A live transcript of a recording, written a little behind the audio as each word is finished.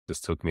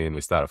just took me and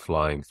we started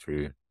flying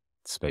through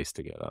space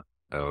together.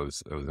 It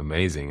was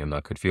amazing, and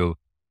I could feel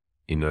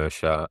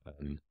inertia,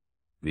 and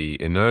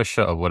the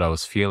inertia of what I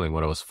was feeling,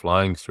 what I was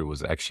flying through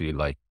was actually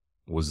like,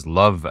 was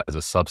love as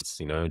a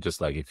substance,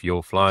 just like if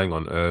you're flying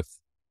on Earth,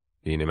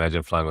 you can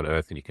imagine flying on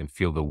Earth and you can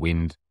feel the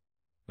wind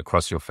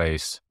across your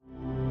face.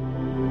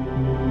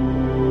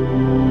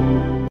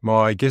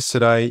 My guest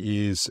today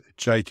is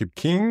Jacob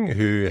King,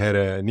 who had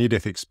a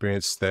near-death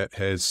experience that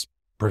has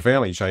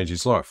profoundly changed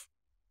his life.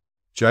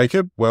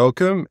 Jacob,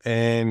 welcome,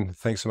 and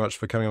thanks so much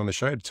for coming on the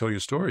show to tell your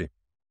story.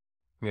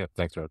 Yeah,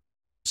 thanks, Rod.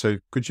 So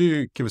could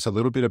you give us a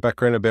little bit of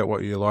background about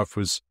what your life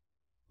was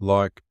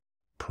like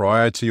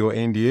prior to your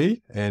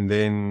NDE, and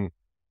then,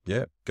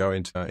 go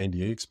into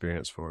NDE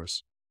experience for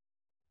us?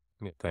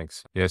 Yeah,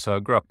 thanks. Yeah, so I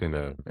grew up in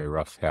a very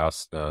rough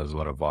house. There's a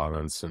lot of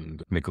violence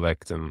and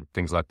neglect and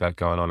things like that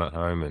going on at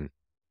home, and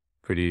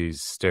pretty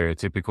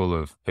stereotypical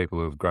of people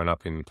who've grown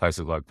up in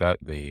places like that.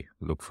 They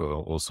look for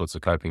all sorts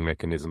of coping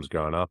mechanisms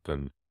growing up,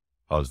 and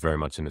I was very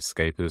much an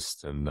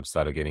escapist, and I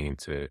started getting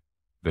into a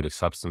bit of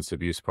substance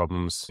abuse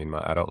problems in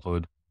my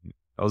adulthood.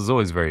 I was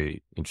always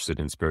very interested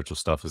in spiritual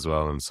stuff as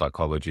well and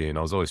psychology, and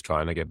I was always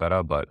trying to get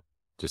better, but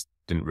just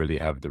didn't really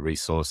have the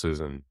resources,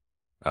 and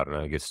I don't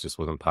know, I guess it just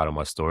wasn't part of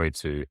my story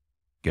to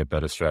get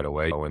better straight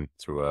away. I went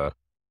through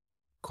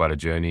quite a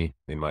journey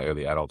in my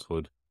early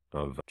adulthood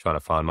of trying to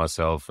find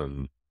myself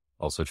and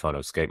also trying to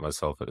escape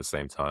myself at the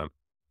same time.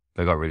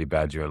 They got really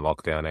bad during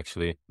lockdown,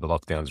 actually. The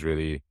lockdowns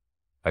really,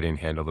 I didn't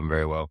handle them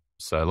very well.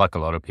 So like a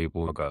lot of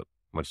people, I got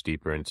much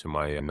deeper into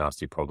my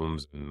nasty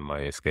problems and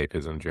my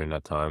escapism during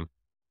that time.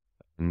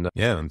 And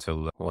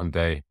until one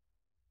day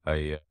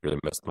I really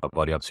messed my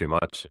body up too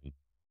much, and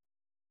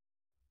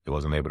it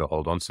wasn't able to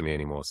hold on to me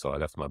anymore. So I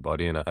left my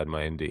body and I had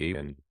my NDE,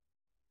 and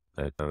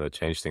that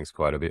changed things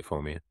quite a bit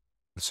for me.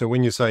 So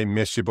when you say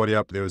mess your body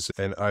up, there was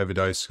an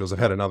overdose, because I've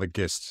had another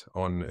guest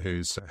on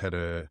who's had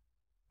a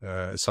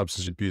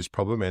substance abuse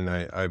problem and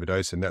they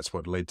overdosed, and that's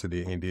what led to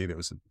the NDE. That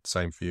was the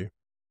same for you?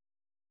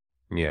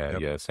 Yeah,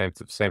 Yep. yeah,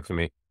 same for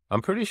me.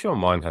 I'm pretty sure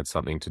mine had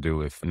something to do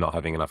with not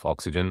having enough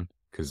oxygen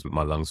because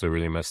my lungs were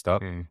really messed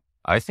up. Mm.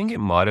 I think it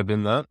might have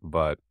been that,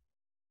 but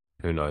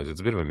who knows?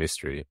 It's a bit of a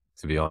mystery,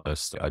 to be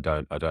honest. I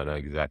don't know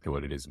exactly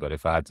what it is, but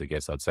if I had to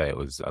guess, I'd say it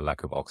was a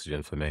lack of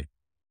oxygen for me.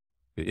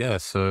 But yeah,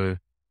 so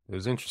it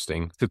was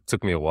interesting.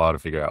 Took me a while to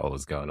figure out what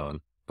was going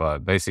on,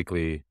 but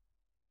basically,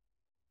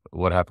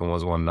 what happened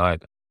was one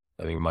night,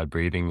 I think my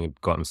breathing had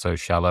gotten so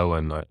shallow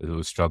and it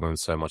was struggling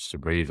so much to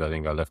breathe. I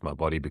think I left my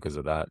body because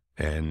of that.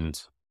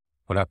 And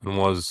what happened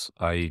was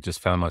I just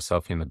found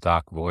myself in a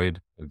dark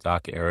void, a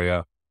dark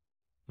area.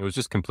 It was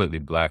just completely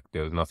black.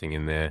 There was nothing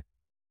in there.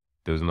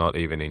 There was not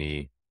even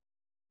any,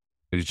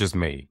 it was just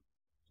me.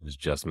 It was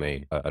just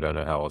me. I don't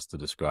know how else to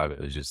describe it.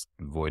 It was just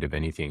void of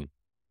anything.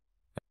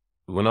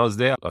 When I was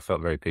there, I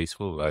felt very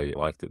peaceful. I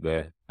liked it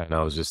there. And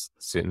I was just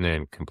sitting there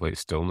in complete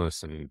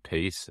stillness and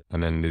peace.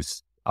 And then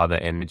this other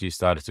energy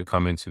started to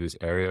come into this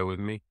area with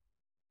me.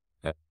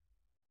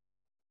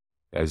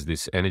 As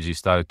this energy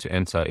started to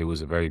enter, it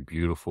was a very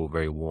beautiful,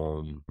 very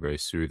warm, very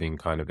soothing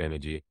kind of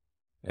energy.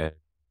 And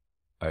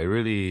I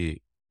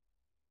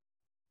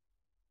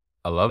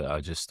love it.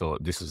 I just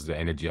thought this is the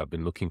energy I've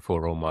been looking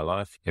for all my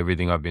life.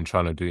 Everything I've been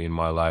trying to do in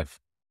my life,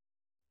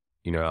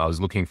 I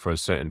was looking for a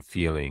certain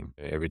feeling.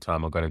 Every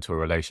time I got into a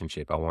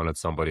relationship, I wanted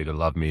somebody to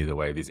love me the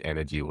way this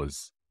energy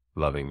was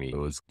loving me.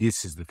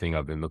 This is the thing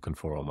I've been looking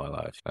for all my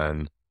life.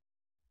 And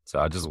so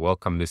I just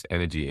welcomed this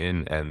energy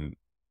in, and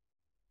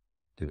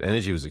the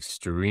energy was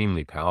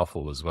extremely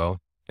powerful as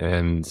well.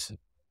 And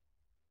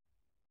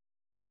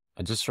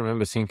I just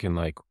remember thinking,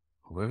 like,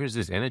 where has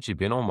this energy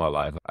been all my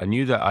life? I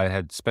knew that I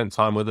had spent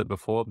time with it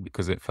before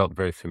because it felt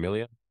very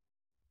familiar.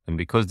 And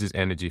because this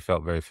energy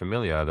felt very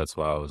familiar, that's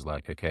why I was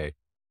like, okay,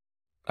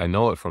 I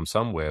know it from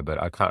somewhere,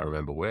 but I can't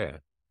remember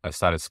where. I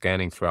started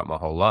scanning throughout my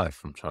whole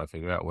life. I'm trying to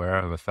figure out where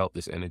I've ever felt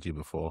this energy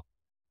before.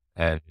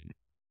 And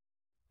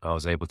I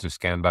was able to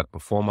scan back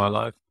before my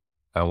life.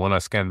 And when I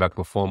scanned back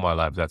before my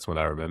life, that's when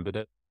I remembered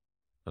it.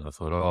 And I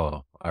thought,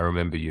 oh, I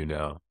remember you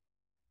now.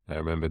 I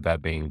remember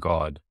that being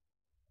God.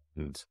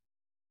 And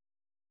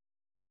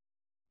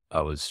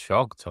I was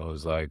shocked. I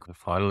was like,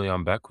 finally,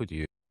 I'm back with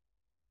you.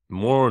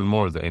 More and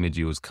more of the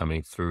energy was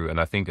coming through. And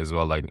I think as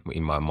well, like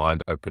in my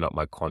mind, opened up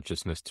my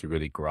consciousness to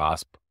really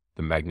grasp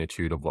the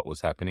magnitude of what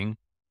was happening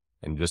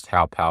and just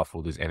how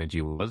powerful this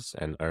energy was.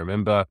 And I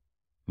remember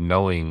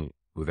knowing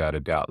without a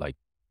doubt, like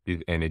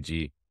this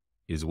energy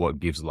is what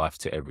gives life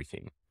to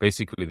everything.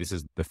 Basically, this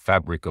is the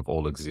fabric of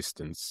all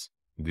existence.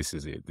 This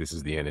is it. This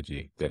is the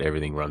energy that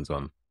everything runs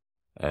on.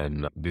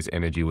 And this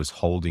energy was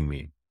holding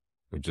me,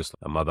 just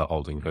a mother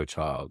holding her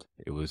child.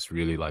 It was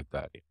really like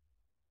that.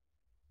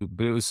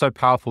 But it was so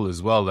powerful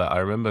as well that I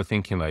remember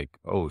thinking like,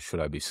 oh, should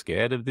I be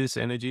scared of this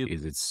energy?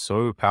 Is it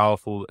so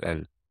powerful?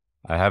 And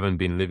I haven't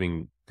been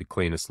living the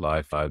cleanest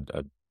life. I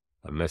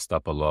messed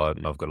up a lot,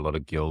 and I've got a lot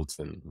of guilt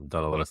and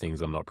done a lot of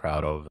things I'm not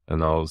proud of.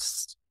 And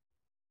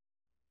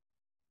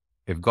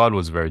if God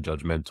was very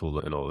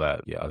judgmental and all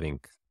that, yeah, I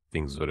think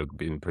things would have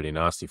been pretty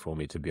nasty for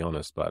me, to be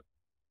honest. But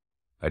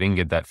I didn't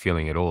get that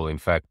feeling at all. In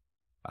fact,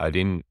 I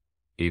didn't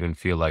even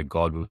feel like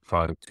God was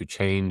trying to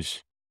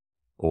change,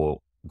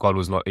 or God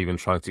was not even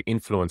trying to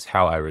influence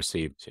how I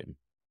received him.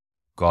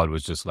 God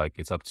was just like,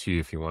 it's up to you.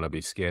 If you want to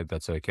be scared,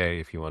 that's okay.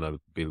 If you want to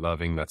be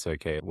loving, that's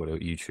okay. Whatever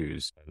you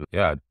choose. And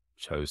yeah, I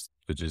chose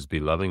to just be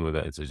loving with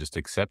it, to just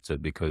accept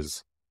it,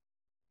 because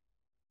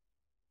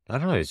I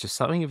don't know, it's just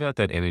something about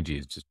that energy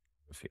is just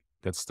perfect.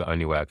 That's the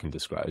only way I can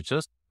describe it. It's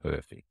just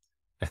perfect.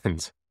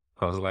 And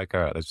I was like,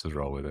 all right, let's just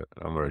roll with it.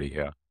 I'm already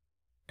here.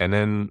 And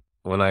then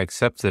when I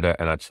accepted it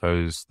and I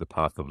chose the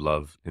path of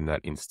love in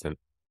that instant,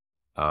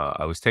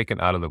 I was taken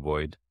out of the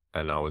void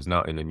and I was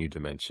now in a new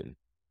dimension.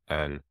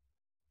 And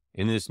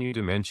in this new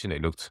dimension,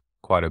 it looked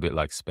quite a bit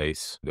like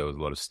space. There was a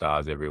lot of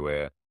stars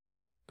everywhere,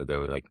 but there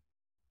were like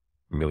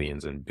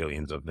millions and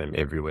billions of them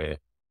everywhere.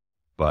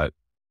 But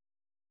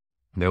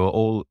they were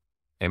all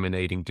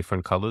emanating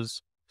different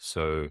colors.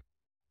 So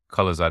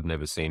colors I'd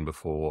never seen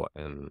before.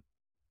 And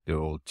they're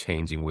all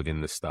changing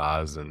within the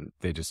stars and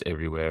they're just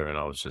everywhere. And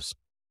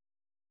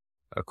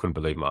I couldn't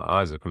believe my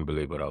eyes. I couldn't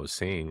believe what I was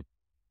seeing.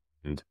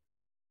 And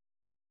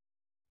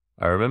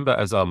I remember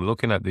as I'm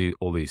looking at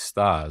all these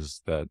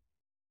stars, that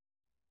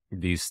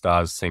these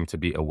stars seem to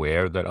be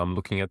aware that I'm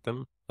looking at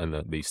them and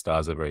that these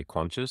stars are very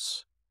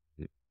conscious.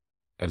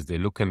 As they're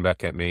looking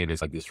back at me,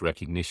 there's like this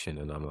recognition,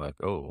 and I'm like,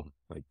 oh,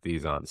 like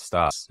these aren't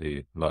stars.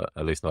 Not,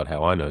 at least not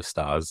how I know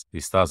stars.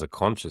 These stars are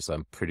conscious.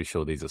 I'm pretty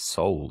sure these are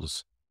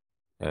souls.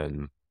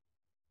 And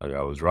like,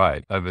 I was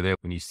right. Over there,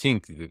 when you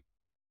think,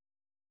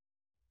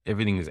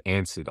 everything is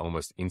answered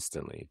almost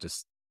instantly.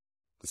 Just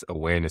this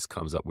awareness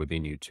comes up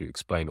within you to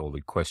explain all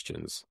the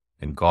questions.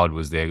 And God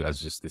was there as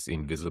just this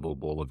invisible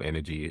ball of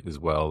energy as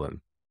well,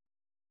 and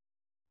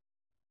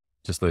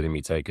just letting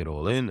me take it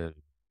all in. And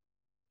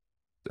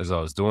as I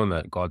was doing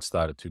that, God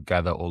started to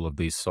gather all of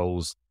these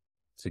souls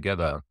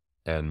together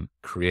and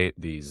create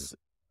these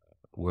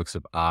works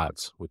of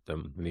art with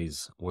them. And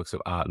these works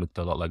of art looked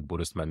a lot like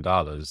Buddhist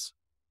mandalas.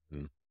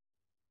 And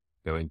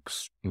they were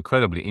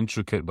incredibly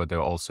intricate, but they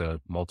were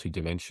also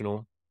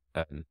multidimensional.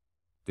 And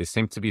there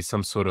seemed to be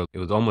some sort of, it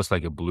was almost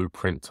like a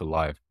blueprint to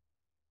life.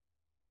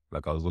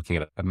 Like I was looking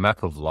at a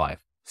map of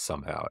life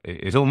somehow.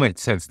 It all made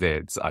sense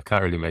there. I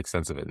can't really make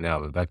sense of it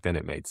now, but back then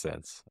it made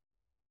sense.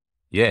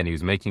 Yeah, and he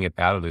was making it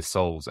out of their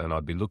souls, and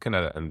I'd be looking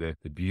at it, and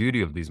the beauty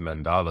of these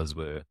mandalas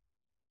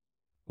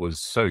was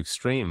so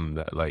extreme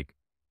that like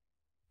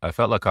I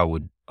felt like I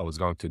was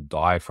going to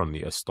die from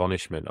the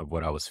astonishment of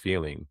what I was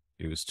feeling.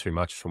 It was too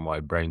much for my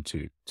brain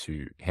to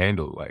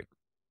handle, like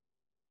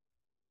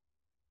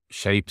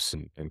shapes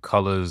and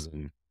colors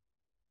and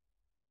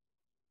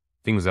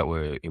things that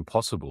were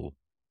impossible.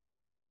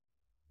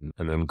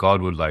 And then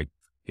God would like,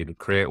 he'd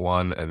create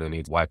one and then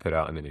he'd wipe it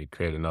out, and then he'd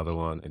create another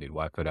one and he'd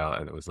wipe it out.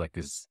 And it was like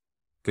this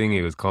thing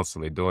he was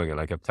constantly doing. And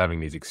I kept having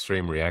these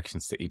extreme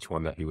reactions to each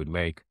one that he would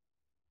make.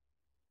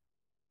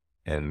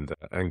 And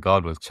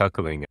God was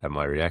chuckling at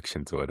my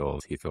reaction to it all.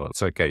 He thought,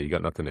 it's okay, you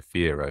got nothing to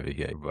fear over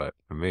here. But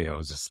for me, I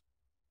was just,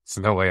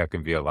 there's no way I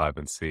can be alive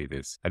and see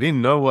this. I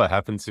didn't know what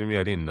happened to me.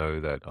 I didn't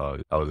know that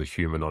I was a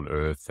human on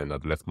earth and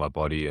I'd left my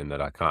body and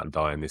that I can't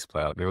die in this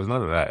cloud. There was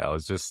none of that. I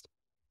was just,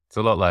 it's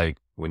a lot like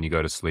when you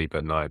go to sleep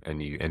at night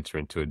and you enter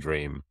into a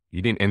dream.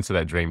 You didn't enter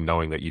that dream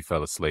knowing that you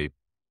fell asleep.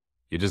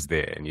 You're just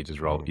there and you just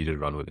roll, you just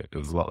run with it. It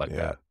was a lot like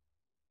that.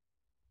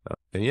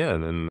 And yeah,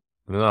 and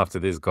then after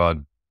this,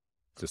 God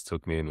just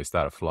took me and we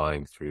started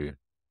flying through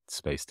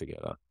space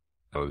together.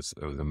 It was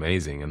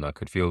amazing, and I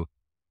could feel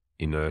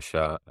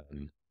inertia,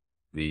 and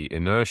the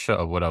inertia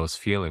of what I was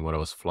feeling, what I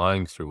was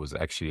flying through was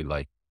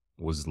actually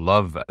was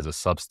love as a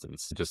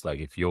substance. Just like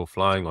if you're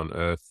flying on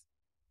Earth,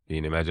 you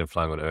can imagine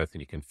flying on Earth and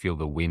you can feel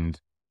the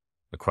wind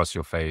across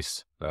your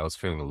face. I was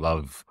feeling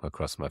love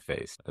across my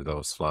face as I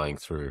was flying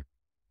through.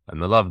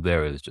 And the love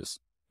there is just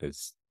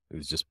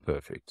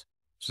perfect.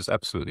 It's just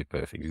absolutely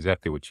perfect.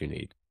 Exactly what you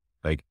need.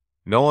 Like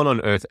no one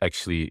on earth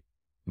actually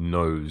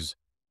knows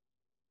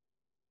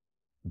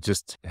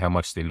just how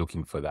much they're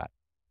looking for that.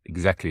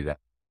 Exactly that.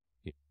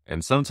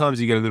 And sometimes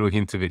you get a little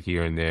hint of it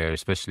here and there,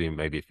 especially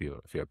maybe if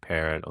you're a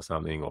parent or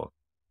something, or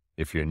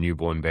if you're a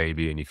newborn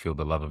baby and you feel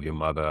the love of your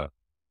mother,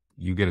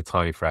 you get a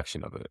tiny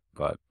fraction of it.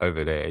 But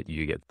over there,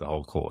 you get the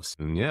whole course.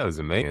 And yeah, it was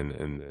amazing.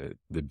 And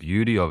the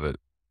beauty of it,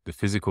 the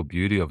physical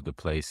beauty of the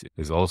place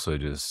is also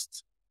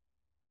just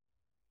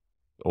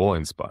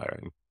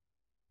awe-inspiring.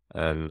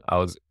 And I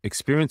was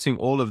experiencing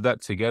all of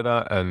that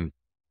together, and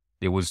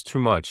it was too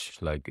much.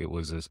 Like it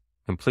was a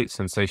complete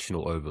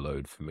sensational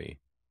overload for me.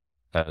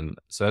 And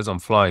so as I'm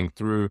flying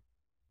through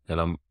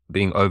and I'm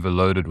being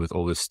overloaded with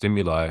all this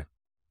stimuli,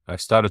 I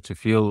started to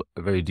feel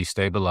very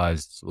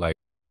destabilized. Like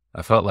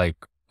I felt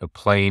like a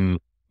plane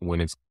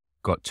when it's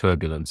got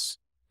turbulence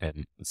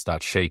and it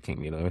starts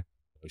shaking,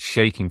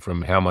 shaking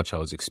from how much I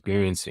was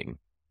experiencing.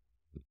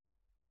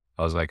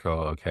 I was like,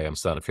 oh, okay, I'm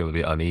starting to feel a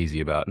bit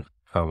uneasy about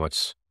how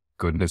much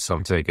goodness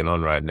I'm taking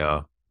on right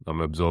now. I'm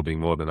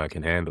absorbing more than I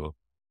can handle.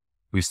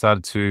 We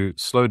started to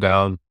slow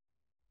down.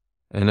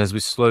 And as we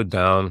slowed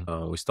down,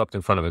 we stopped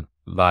in front of a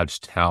large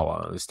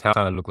tower. This tower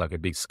kind of looked like a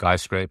big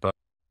skyscraper.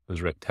 It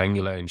was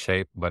rectangular in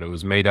shape, but it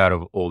was made out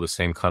of all the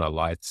same kind of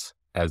lights.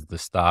 as the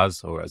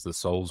stars or as the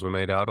souls were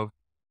made out of.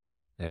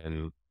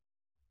 And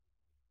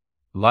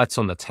lights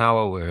on the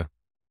tower were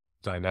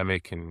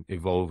dynamic and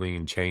evolving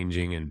and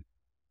changing,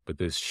 but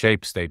the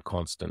shape stayed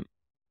constant.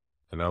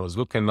 And I was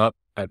looking up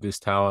at this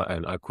tower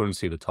and I couldn't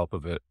see the top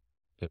of it.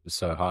 It was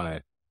so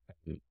high.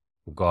 And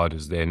God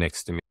is there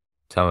next to me,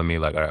 telling me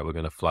like, all right, we're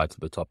going to fly to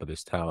the top of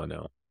this tower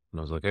now. And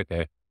I was like,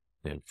 okay.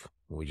 And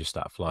we just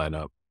start flying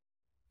up.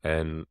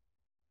 And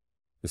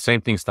the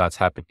same thing starts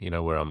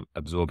happening, where I'm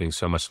absorbing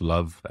so much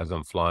love as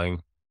I'm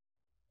flying.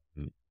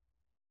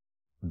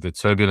 The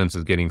turbulence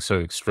is getting so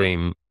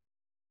extreme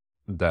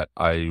that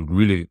I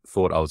really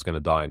thought I was going to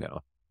die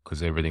now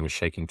because everything was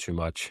shaking too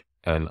much.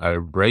 And I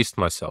braced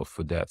myself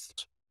for death.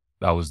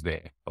 I was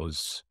there.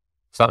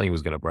 Something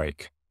was going to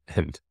break.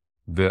 And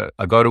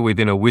I got to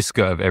within a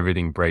whisker of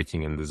everything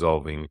breaking and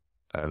dissolving.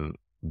 And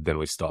then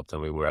we stopped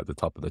and we were at the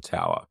top of the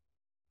tower.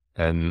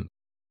 And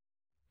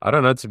I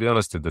don't know, to be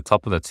honest, did the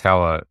top of the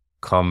tower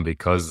come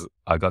because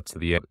I got to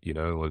the end,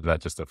 was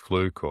that just a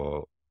fluke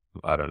or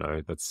I don't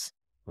know.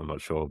 I'm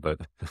not sure, but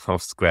I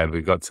was glad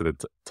we got to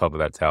the top of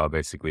that tower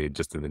basically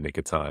just in the nick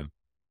of time.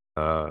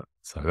 So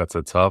I got to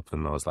the top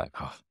and I was like,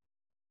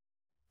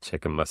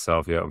 checking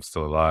myself. Yeah, I'm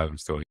still alive.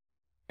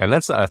 And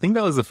I think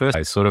that was the first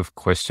I sort of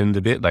questioned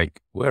a bit,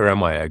 like, where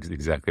am I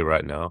exactly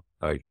right now?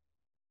 Like,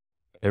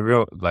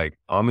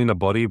 I'm in a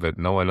body, but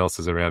no one else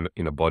is around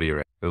in a body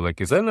around. They're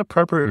like, is that an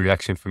appropriate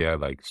reaction for me?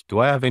 Like, do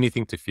I have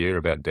anything to fear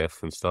about death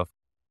and stuff?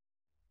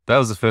 That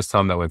was the first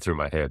time that went through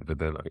my head. But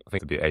then I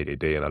think it'd be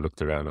ADD and I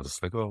looked around. I was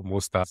just like, oh,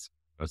 more stars.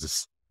 I was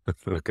just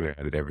looking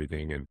around at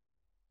everything. And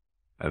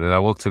then I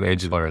walked to the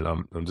edge of the fire and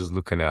I'm just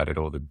looking out at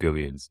all the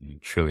billions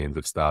and trillions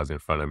of stars in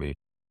front of me.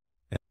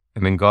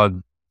 And then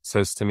God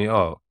says to me,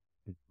 oh,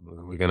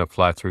 we're going to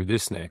fly through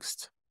this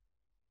next.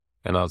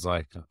 And I was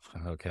like,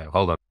 okay,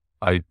 hold on.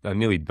 I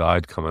nearly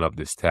died coming up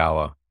this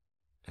tower.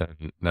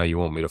 And now you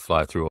want me to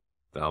fly through?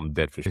 I'm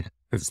dead for sure.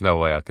 There's no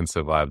way I can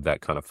survive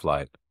that kind of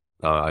flight.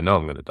 I know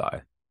I'm going to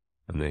die.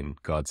 And then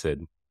God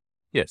said,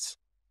 yes.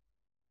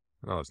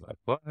 And I was like,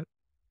 what? What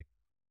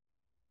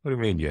do you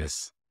mean,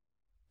 yes?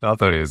 I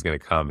thought he was going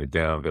to calm me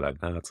down, be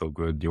like, no, it's all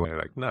good. You want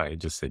like, no, he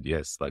just said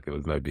yes, like it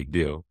was no big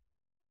deal.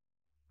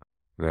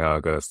 Now I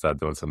got to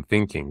start doing some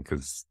thinking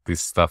because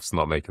this stuff's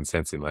not making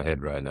sense in my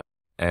head right now.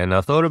 And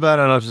I thought about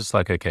it and I was just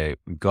like, okay,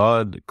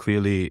 God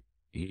clearly,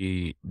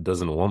 he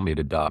doesn't want me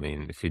to die. I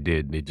mean, if he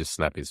did, he'd just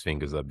snap his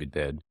fingers, I'd be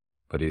dead.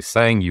 But he's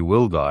saying you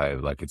will die,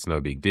 like it's no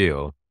big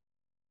deal.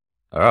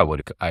 All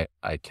right,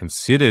 I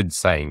considered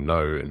saying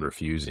no and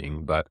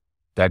refusing, but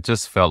that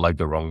just felt like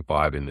the wrong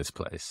vibe in this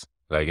place.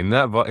 Like in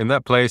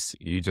that place,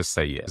 you just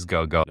say yes,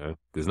 go.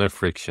 There's no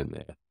friction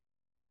there.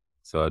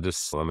 So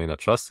I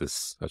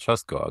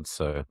trust God.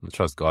 So I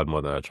trust God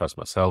more than I trust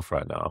myself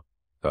right now.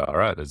 So, all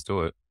right, let's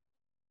do it.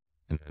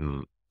 And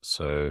then,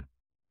 so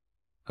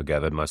I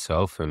gathered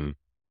myself and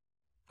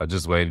I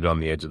just waited on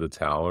the edge of the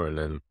tower. And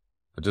then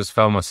I just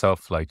found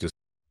myself like just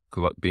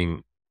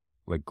being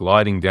like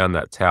gliding down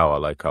that tower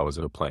like I was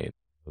in a plane.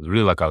 It was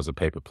really like I was a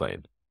paper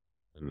plane.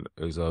 And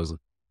I was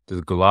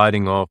just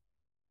gliding off.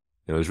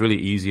 It was really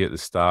easy at the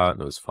start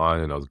and it was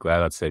fine. And I was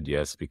glad I'd said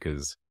yes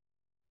because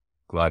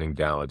gliding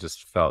down, it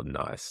just felt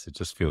nice. It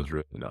just feels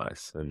really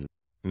nice. And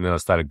then I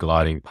started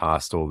gliding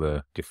past all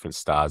the different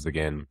stars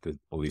again,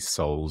 all these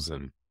souls,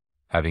 and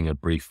having a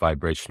brief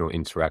vibrational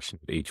interaction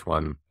with each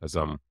one as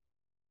I'm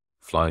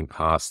flying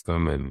past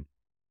them. And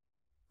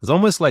it's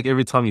almost like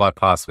every time you fly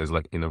past, there's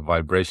like in a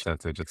vibration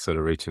that they're just sort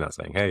of reaching out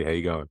saying, hey, how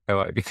you going?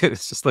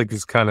 It's just like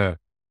this kind of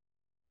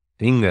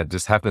thing that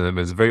just happened. And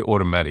it's very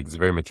automatic. It's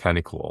very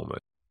mechanical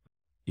almost.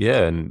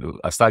 Yeah. And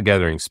I start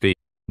gathering speed.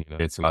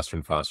 It's faster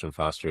and faster and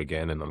faster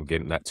again. And I'm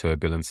getting that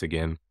turbulence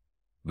again.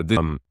 But this,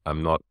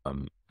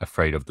 I'm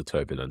afraid of the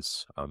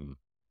turbulence.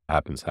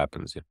 Happens.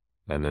 Yeah.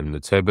 And then the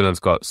turbulence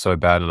got so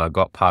bad and I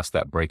got past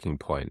that breaking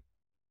point.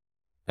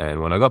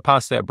 And when I got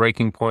past that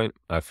breaking point,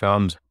 I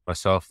found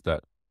myself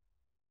that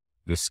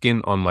the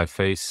skin on my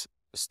face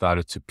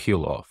started to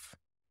peel off,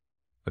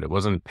 but it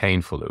wasn't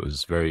painful. It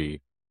was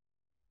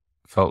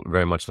felt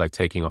very much like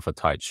taking off a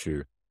tight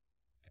shoe.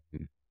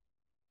 And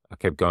I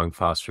kept going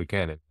faster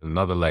again and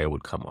another layer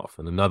would come off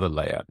and another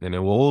layer. And they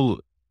were all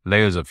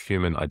layers of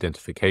human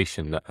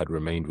identification that had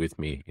remained with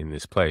me in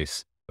this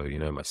place. So,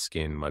 my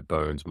skin, my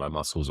bones, my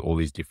muscles, all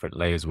these different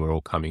layers were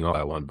all coming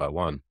off one by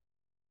one.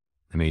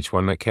 And each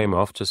one that came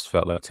off just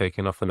felt like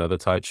taking off another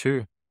tight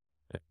shoe.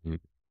 And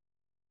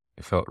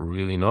it felt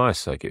really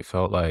nice. Like it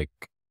felt like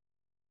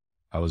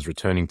I was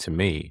returning to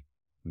me,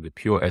 the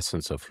pure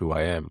essence of who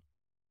I am,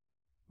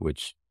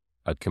 which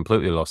I'd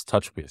completely lost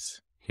touch with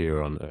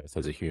here on Earth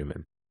as a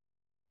human.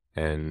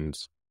 And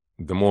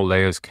the more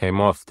layers came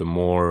off, the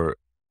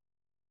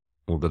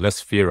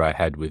less fear I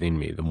had within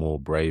me, the more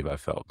brave I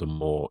felt, the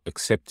more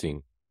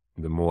accepting,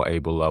 the more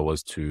able I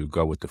was to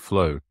go with the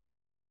flow.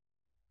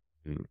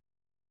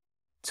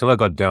 Till I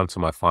got down to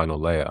my final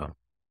layer.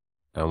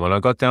 And when I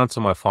got down to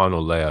my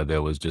final layer,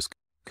 there was just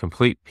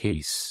complete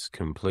peace,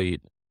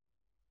 complete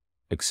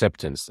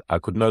acceptance. I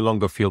could no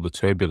longer feel the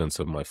turbulence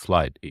of my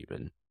flight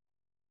even.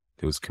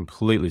 It was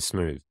completely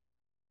smooth.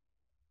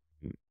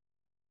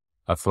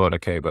 I thought,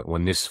 okay, but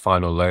when this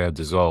final layer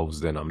dissolves,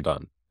 then I'm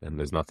done. And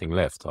there's nothing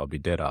left. I'll be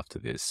dead after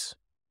this.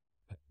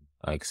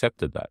 I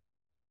accepted that.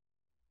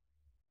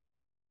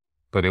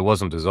 But it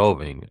wasn't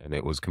dissolving, and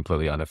it was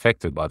completely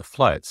unaffected by the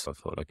flight. So I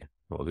thought, okay,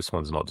 well, this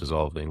one's not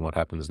dissolving. What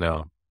happens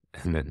now?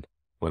 And then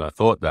when I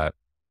thought that,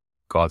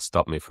 God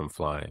stopped me from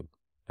flying.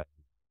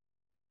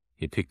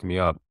 He picked me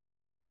up,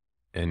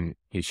 and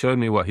he showed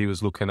me what he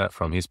was looking at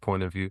from his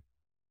point of view,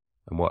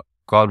 and what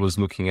God was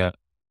looking at.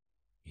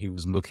 He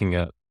was looking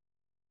at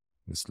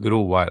this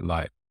little white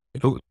light.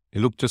 It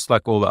looked just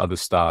like all the other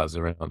stars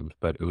around,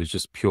 but it was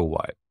just pure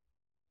white.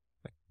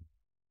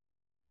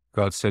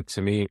 God said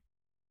to me,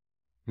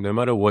 no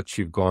matter what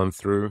you've gone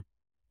through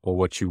or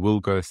what you will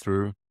go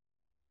through,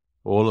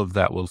 all of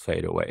that will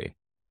fade away.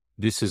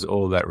 This is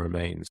all that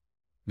remains.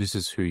 This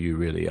is who you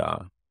really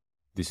are.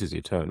 This is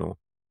eternal.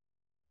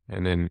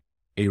 And then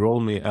he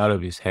rolled me out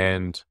of his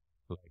hand,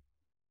 like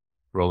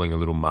rolling a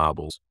little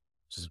marble.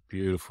 Just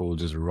beautiful,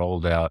 just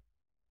rolled out.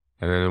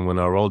 And then when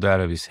I rolled out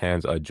of his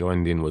hands, I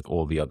joined in with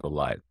all the other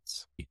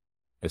lights,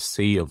 a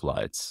sea of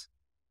lights.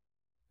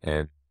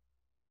 And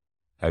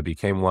I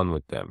became one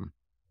with them.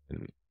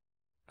 And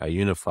I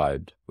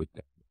unified with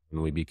them.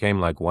 And we became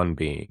like one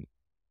being,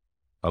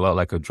 a lot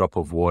like a drop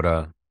of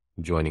water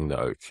joining the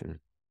ocean.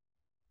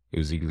 It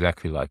was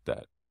exactly like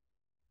that.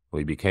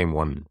 We became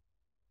one.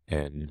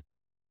 And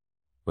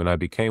when I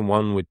became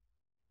one with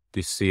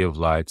this sea of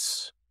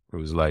lights, it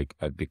was like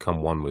I'd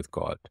become one with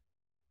God.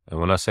 And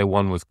when I say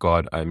one with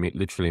God, I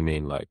literally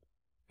mean like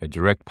a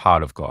direct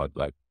part of God,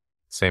 like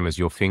same as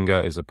your finger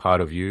is a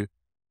part of you,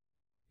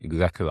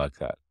 exactly like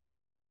that.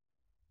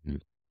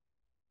 And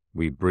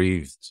we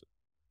breathed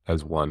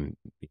as one,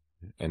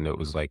 and it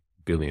was like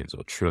billions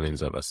or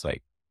trillions of us.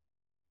 Like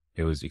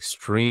it was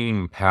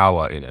extreme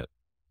power in it,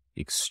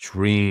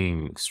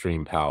 extreme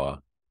power,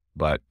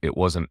 but it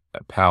wasn't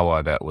a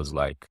power that was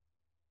like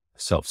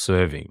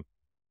self-serving,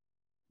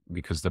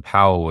 because the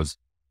power was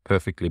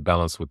perfectly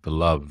balanced with the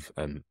love.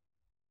 And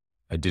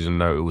I didn't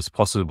know it was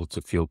possible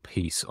to feel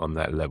peace on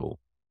that level.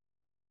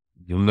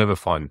 You'll never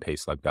find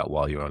peace like that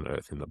while you're on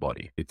earth in the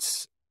body.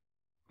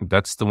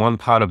 That's the one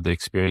part of the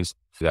experience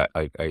that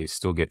I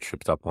still get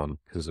tripped up on,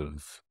 because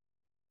of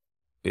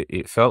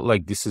it felt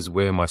like this is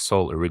where my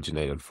soul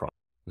originated from.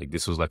 Like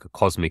this was like a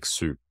cosmic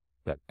soup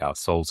that our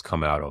souls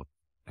come out of,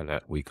 and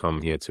that we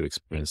come here to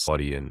experience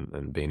body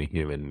and being a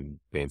human,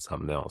 being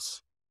something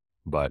else.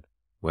 But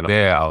when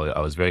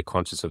I was very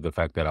conscious of the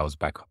fact that I was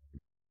back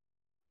home,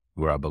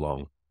 where I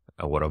belong,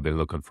 and what I've been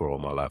looking for all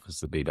my life is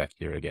to be back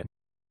here again.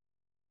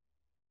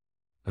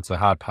 It's a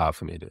hard part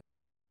for me to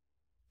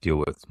deal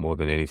with more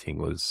than anything,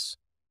 was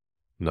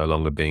no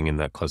longer being in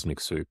that cosmic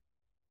soup.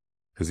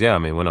 Because yeah, I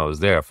mean, when I was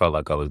there, I felt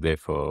like I was there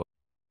for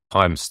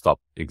time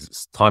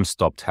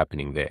stopped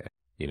happening there,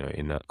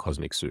 in that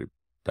cosmic soup.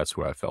 That's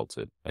where I felt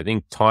it. I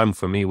think time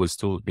for me was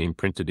still being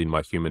printed in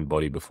my human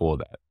body before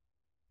that.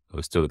 I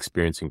was still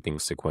experiencing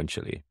things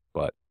sequentially.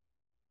 But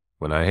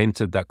when I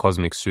entered that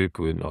cosmic soup,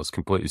 when I was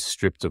completely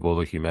stripped of all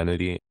the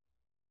humanity,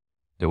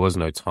 there was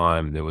no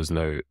time, there was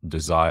no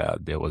desire,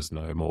 there was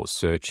no more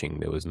searching,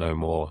 there was no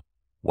more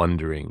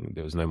wondering,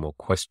 there was no more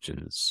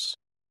questions.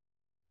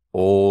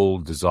 All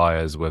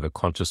desires, whether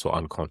conscious or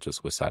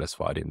unconscious, were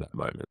satisfied in that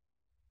moment.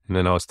 And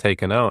then I was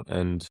taken out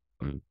and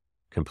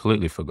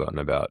completely forgotten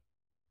about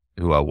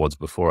who I was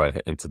before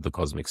I entered the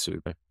cosmic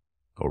soup,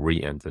 or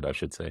re-entered, I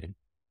should say.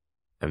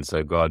 And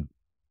so God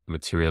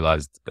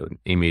materialized an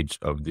image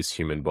of this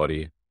human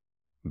body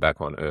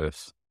back on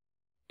earth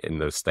in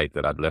the state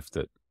that I'd left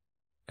it.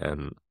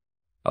 And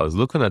I was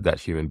looking at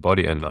that human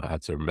body, and I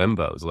had to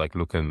remember, I was like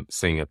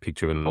seeing a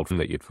picture of an old friend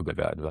that you'd forgot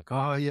about. Like,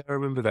 oh yeah, I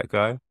remember that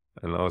guy.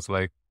 And I was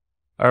like,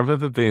 I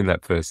remember being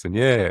that person.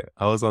 Yeah,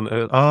 I was on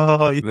earth.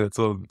 Oh, yeah, it's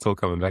all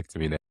coming back to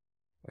me now.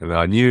 And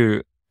I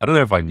don't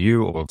know if I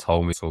knew or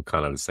told me, it's all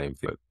kind of the same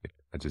thing. But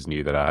I just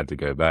knew that I had to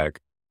go back.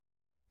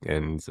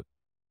 And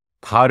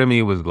part of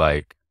me was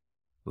like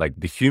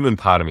the human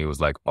part of me was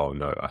like, oh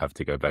no, I have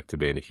to go back to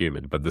being a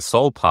human. But the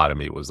soul part of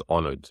me was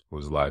honored,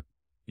 was like,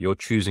 you're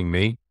choosing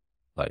me,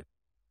 like,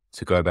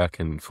 to go back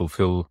and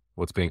fulfill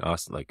what's being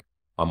asked. Like,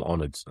 I'm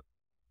honored.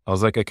 I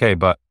was like, okay,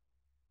 but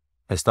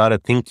I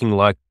started thinking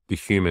like the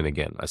human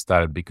again.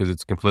 Because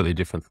it's a completely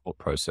different thought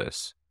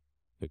process.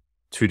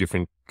 Two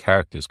different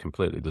characters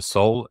completely. The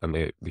soul and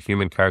the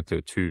human character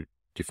are two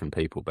different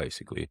people,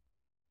 basically.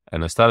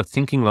 And I started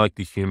thinking like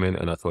the human,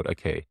 and I thought,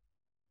 okay,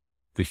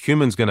 the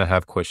human's going to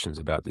have questions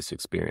about this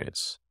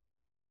experience.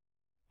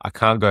 I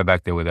can't go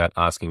back there without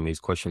asking these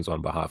questions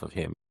on behalf of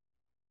him.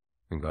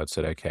 And God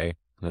said, okay.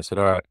 And I said,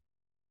 all right,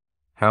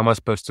 how am I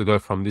supposed to go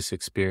from this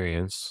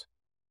experience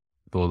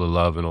with all the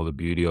love and all the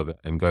beauty of it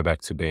and go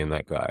back to being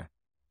that guy?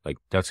 Like,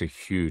 that's a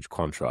huge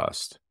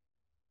contrast.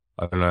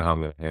 I don't know how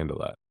I'm going to handle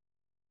that.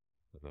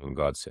 And then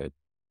God said,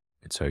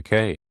 it's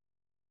okay.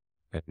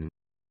 And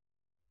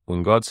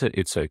when God said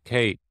it's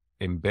okay,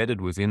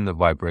 embedded within the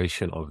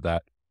vibration of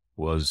that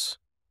was,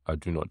 I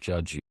do not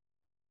judge you.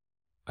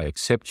 I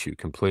accept you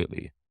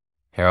completely.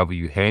 However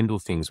you handle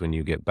things when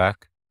you get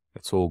back,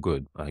 it's all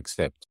good. I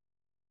accept.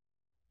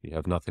 You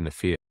have nothing to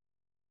fear.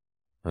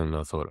 And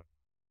I thought,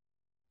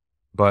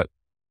 but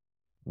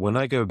when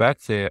I go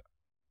back there,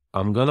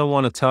 I'm going to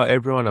want to tell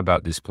everyone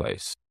about this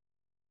place.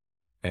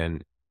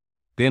 And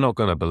they're not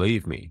going to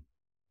believe me.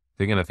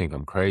 They're going to think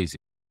I'm crazy.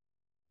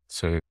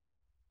 So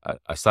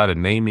I started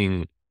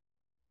naming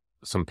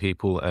some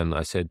people and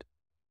I said,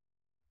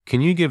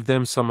 can you give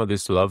them some of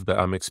this love that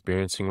I'm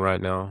experiencing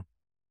right now?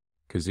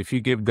 Because if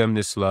you give them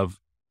this love,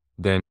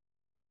 then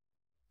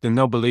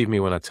they'll believe me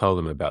when I tell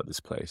them about this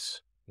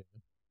place.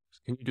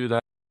 Can you do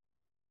that?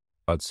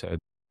 God said,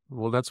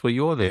 well, that's what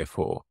you're there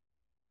for.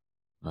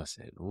 I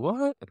said,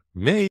 what?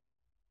 Me?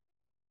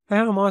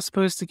 How am I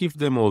supposed to give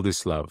them all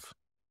this love?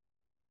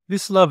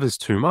 This love is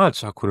too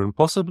much. I couldn't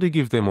possibly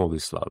give them all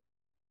this love.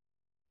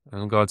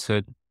 And God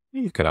said,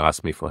 you can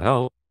ask me for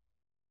help.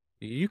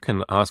 You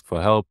can ask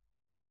for help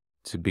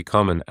to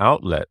become an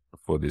outlet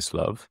for this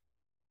love.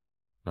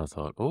 And I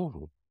thought,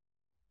 oh,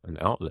 an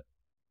outlet.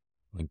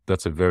 Like,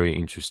 that's a very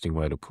interesting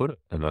way to put it.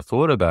 And I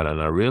thought about it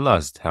and I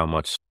realized how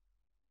much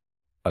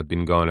I'd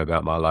been going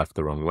about my life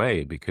the wrong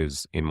way,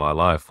 because in my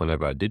life,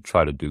 whenever I did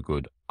try to do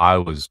good, I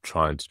was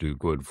trying to do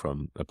good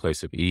from a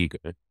place of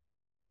ego,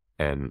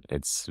 and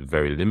it's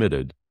very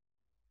limited.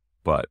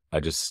 But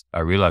I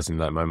realized in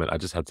that moment, I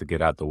just had to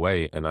get out the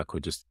way and I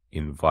could just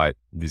invite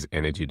this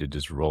energy to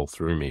just roll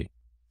through me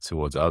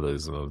towards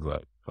others. And I was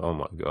like, oh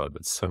my God,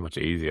 that's so much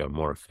easier,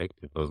 more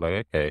effective. I was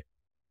like, okay,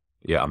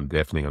 yeah, I'm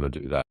definitely going to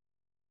do that.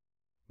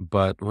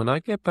 But when I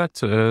get back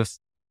to Earth,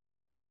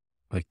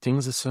 like,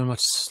 things are so much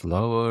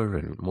slower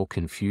and more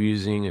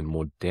confusing and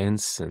more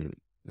dense, and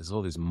there's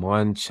all this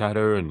mind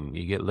chatter and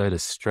you get led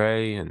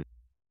astray, and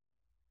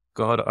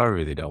God, I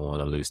really don't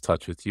want to lose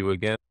touch with you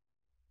again.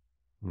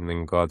 And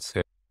then God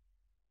said,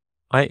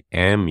 I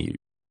am you.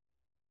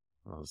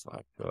 I was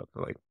like, God,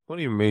 like, what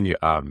do you mean you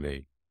are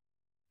me?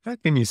 How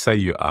can you say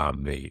you are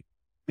me?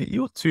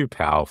 You're too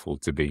powerful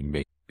to be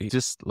me. It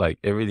just, like,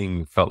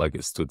 everything felt like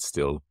it stood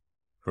still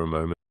for a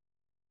moment.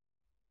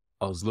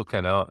 I was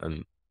looking out,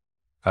 and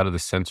out of the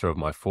center of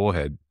my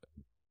forehead,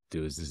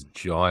 there was this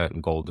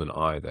giant golden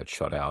eye that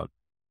shot out.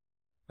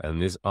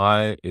 And this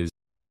eye is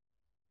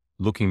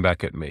looking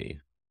back at me,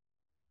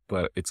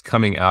 but it's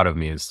coming out of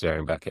me and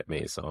staring back at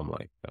me. So I'm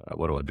like,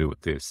 what do I do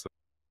with this?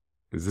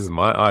 Is this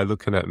my eye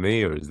looking at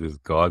me, or is this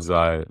God's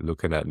eye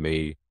looking at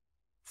me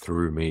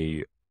through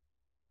me?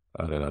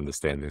 I don't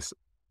understand this.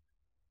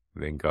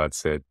 And then God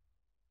said,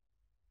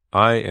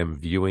 I am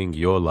viewing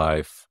your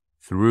life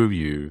through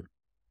you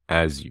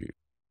as you.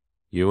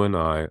 You and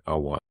I are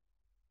one.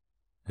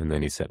 And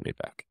then he sent me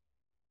back.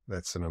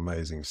 That's an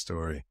amazing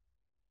story.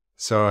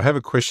 So I have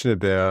a question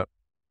about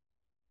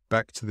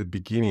back to the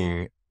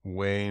beginning,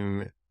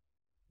 when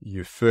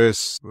you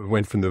first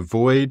went from the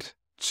void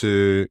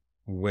to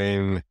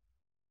when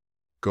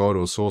God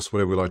or source,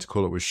 whatever we like to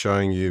call it, was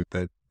showing you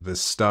that the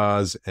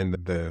stars and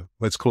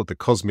let's call it the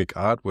cosmic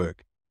artwork.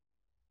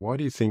 Why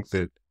do you think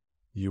that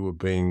you were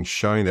being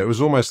shown that? It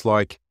was almost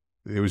like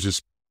it was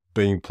just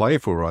being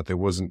playful, right? There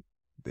wasn't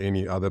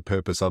any other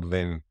purpose other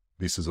than,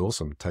 this is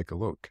awesome, take a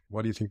look.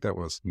 Why do you think that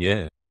was?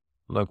 Yeah.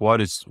 Like, why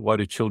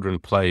do children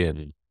play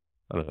and,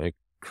 I don't know,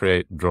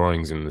 create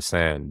drawings in the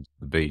sand,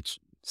 the beach,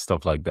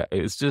 stuff like that?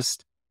 It's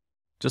just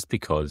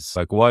because.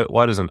 Like,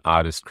 why does an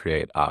artist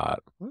create art?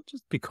 Well,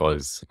 just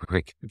because.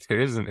 Like, there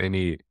isn't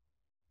any.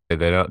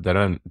 They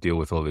don't deal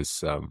with all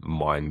this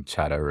mind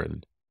chatter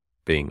and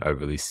being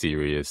overly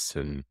serious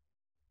and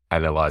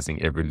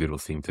analyzing every little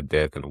thing to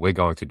death. And we're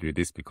going to do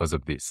this because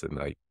of this, and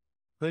like,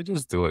 they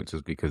just do it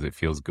just because it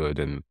feels good.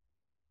 And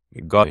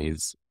God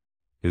is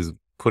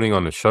putting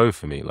on a show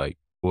for me. Like,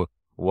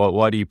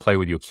 why do you play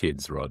with your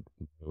kids, Rod?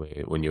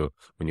 When your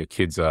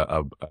kids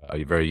are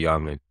very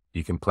young, and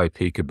you can play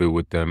peekaboo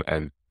with them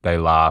and they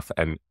laugh,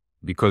 and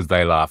because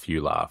they laugh,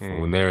 you laugh. And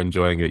when they're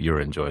enjoying it, you're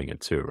enjoying it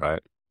too,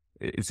 right?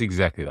 It's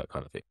exactly that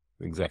kind of thing.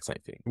 The exact same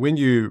thing. When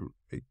you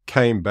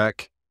came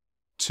back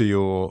to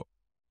your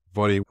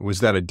body, was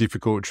that a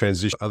difficult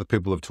transition? Other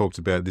people have talked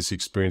about this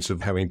experience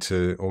of having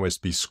to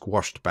almost be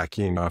squashed back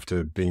in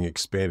after being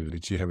expanded.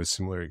 Did you have a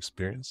similar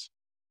experience?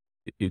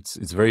 It's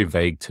very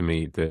vague to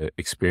me, the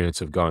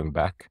experience of going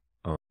back.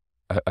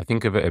 I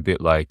think of it a bit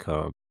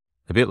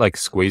like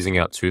squeezing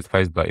out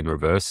toothpaste, but in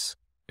reverse.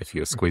 If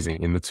you're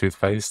squeezing in the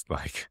toothpaste,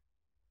 like,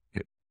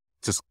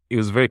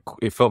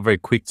 it felt very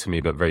quick to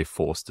me, but very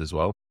forced as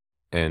well.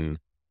 And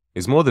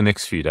it's more the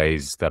next few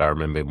days that I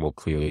remember more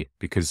clearly,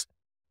 because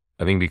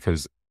I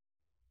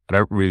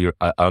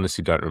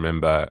honestly don't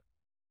remember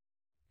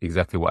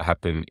exactly what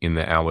happened in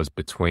the hours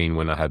between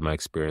when I had my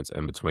experience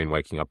and between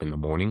waking up in the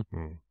morning.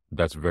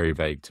 That's very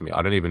vague to me.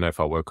 I don't even know if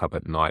I woke up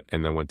at night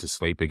and then went to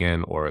sleep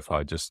again, or if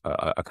I just,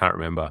 I can't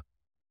remember.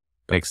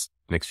 Next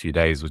few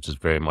days was just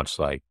very much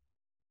like,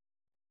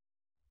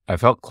 I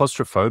felt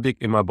claustrophobic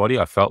in my body.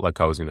 I felt like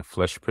I was in a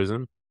flesh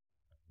prison.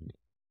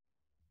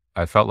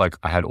 I felt like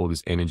I had all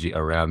this energy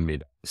around me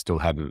that still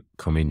hadn't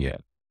come in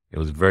yet. It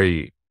was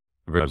very,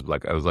 very,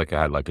 I was like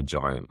I had like a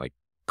giant like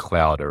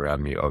cloud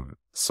around me of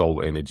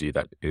soul energy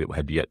that it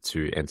had yet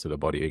to enter the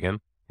body again.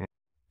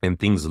 And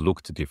things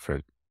looked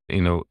different.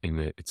 You know,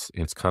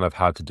 it's kind of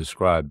hard to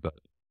describe, but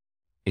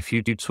if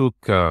you took,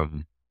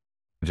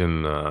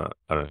 imagine, I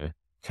don't know,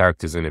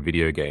 characters in a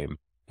video game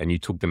and you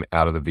took them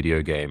out of the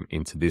video game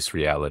into this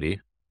reality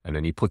and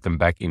then you put them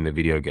back in the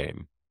video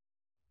game,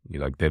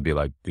 they'd be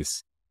like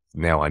this.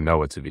 Now I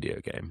know it's a video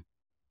game.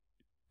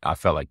 I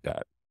felt like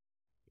that.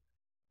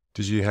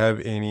 Did you have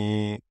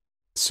any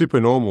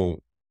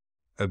supernormal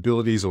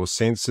abilities or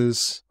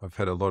senses? I've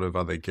had a lot of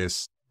other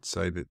guests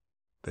say that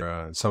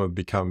some have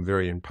become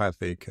very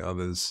empathic,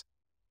 others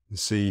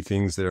see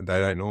things that they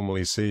don't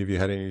normally see. Have you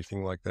had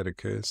anything like that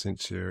occur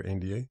since your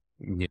NDE?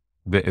 Yeah.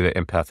 The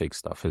empathic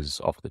stuff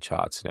is off the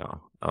charts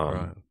now.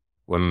 Right.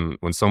 When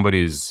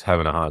somebody's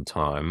having a hard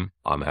time,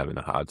 I'm having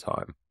a hard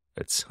time.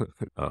 It's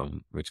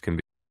which can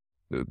be,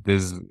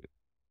 there's,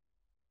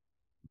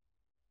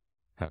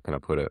 how can I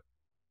put it?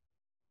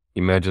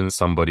 Imagine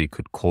somebody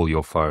could call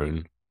your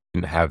phone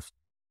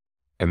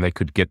and they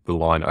could get the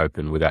line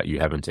open without you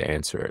having to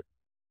answer it.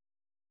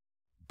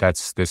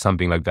 There's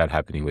something like that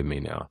happening with me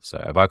now. So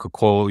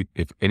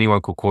if anyone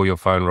could call your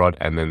phone, Rod,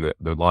 and then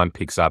the line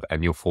picks up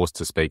and you're forced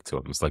to speak to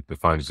them, it's like the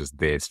phone's just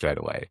there straight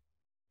away.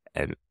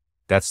 And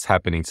that's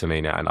happening to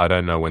me now. And I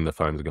don't know when the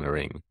phone's going to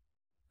ring.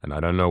 And I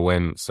don't know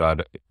when,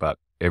 but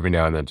every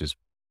now and then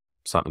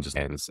something just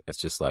ends. It's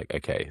just like,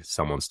 okay,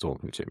 someone's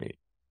talking to me.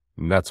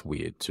 And that's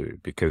weird too,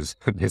 because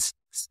there's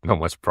not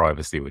much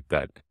privacy with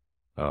that.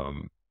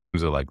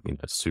 Those are like,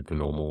 super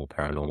normal,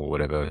 paranormal,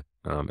 whatever,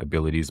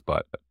 abilities.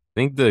 But I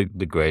think the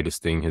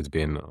greatest thing has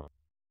been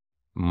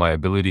my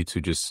ability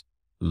to just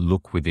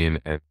look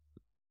within and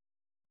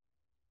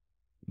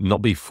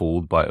not be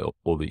fooled by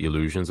all the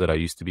illusions that I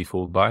used to be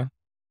fooled by.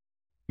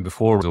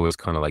 Before, I was always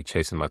kind of like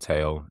chasing my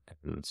tail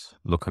and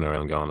looking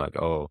around going like,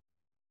 oh,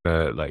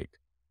 like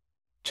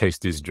chase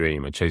this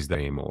dream or chase that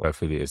dream or go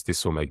for this.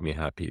 This will make me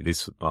happy.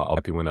 I'll be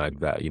happy when I do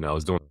that. I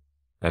was doing,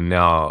 and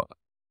now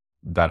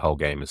that whole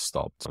game has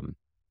stopped.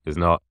 There's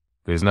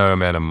no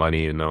amount of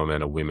money, no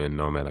amount of women,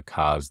 no amount of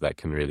cars that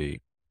can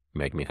really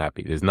make me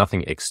happy. There's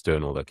nothing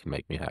external that can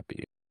make me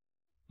happy.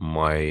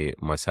 My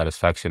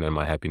satisfaction and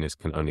my happiness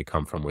can only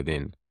come from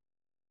within.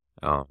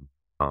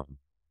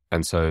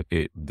 And so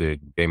the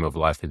game of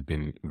life has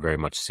been very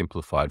much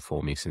simplified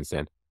for me since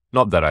then.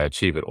 Not that I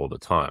achieve it all the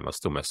time. I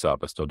still mess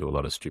up. I still do a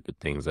lot of stupid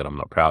things that I'm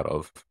not proud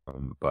of.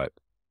 But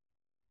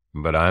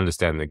I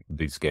understand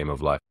this game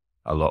of life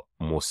a lot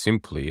more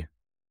simply.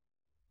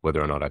 Whether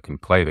or not I can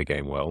play the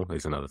game well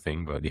is another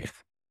thing, but yeah,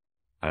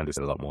 I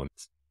understand a lot more.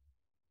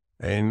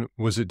 And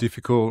was it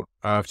difficult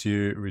after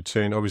you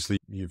returned? Obviously,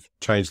 you've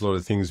changed a lot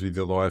of things with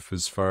your life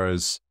as far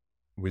as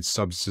with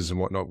substances and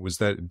whatnot. Was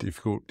that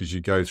difficult? Did you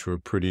go through a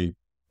pretty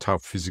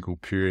tough physical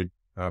period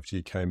after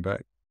you came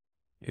back?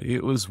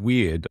 It was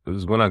weird. It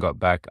was when I got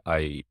back,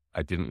 I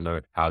didn't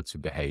know how to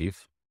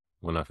behave.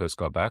 When I first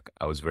got back,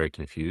 I was very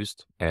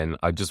confused. And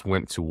I just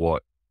went to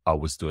what I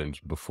was doing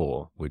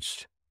before,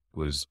 which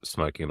was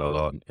smoking a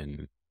lot.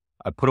 And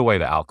I put away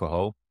the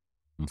alcohol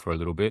for a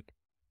little bit.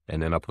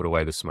 And then I put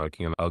away the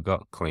smoking and I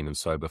got clean and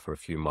sober for a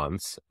few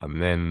months.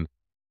 And then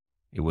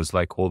it was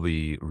like all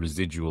the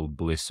residual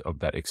bliss of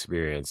that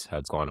experience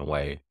had gone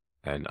away.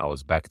 And I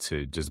was back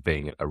to just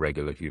being a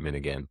regular human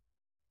again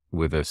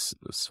with this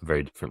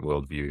very different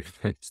worldview.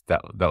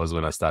 That was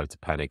when I started to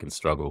panic and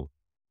struggle.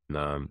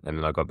 And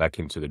then I got back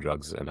into the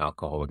drugs and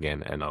alcohol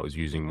again. And I was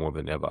using more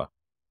than ever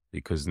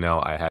because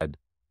now I had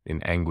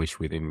an anguish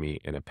within me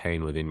and a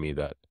pain within me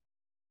that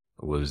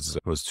was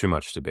too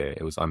much to bear.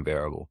 It was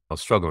unbearable. I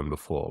was struggling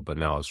before, but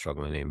now I was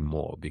struggling even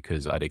more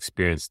because I'd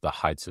experienced the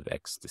heights of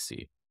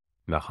ecstasy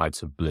and the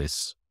heights of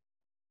bliss.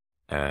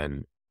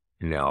 And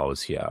now I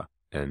was here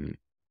and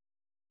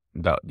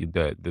that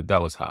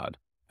was hard.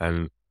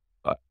 And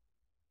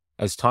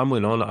as time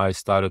went on, I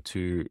started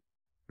to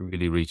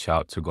really reach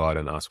out to God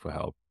and ask for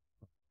help.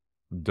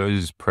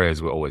 Those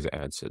prayers were always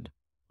answered,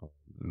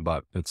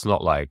 but it's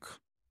not like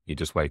you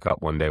just wake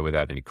up one day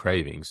without any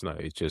cravings. No,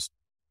 it's just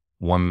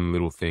one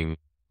little thing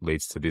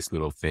leads to this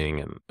little thing.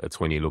 And it's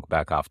when you look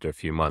back after a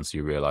few months,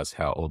 you realize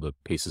how all the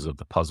pieces of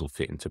the puzzle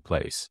fit into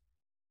place.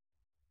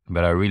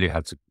 But I really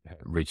had to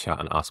reach out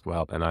and ask for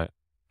help. And I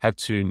had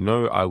to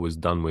know I was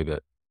done with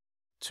it,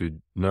 to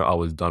know I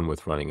was done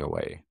with running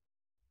away,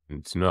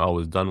 and to know I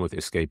was done with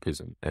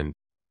escapism, and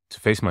to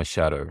face my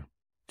shadow,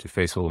 to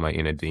face all my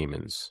inner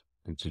demons,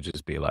 and to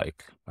just be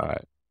like, all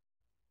right,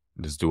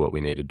 let's do what we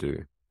need to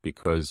do.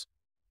 Because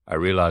I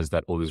realized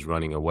that all this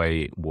running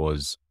away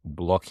was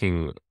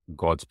blocking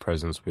God's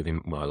presence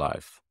within my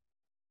life.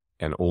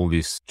 And all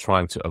this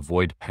trying to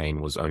avoid pain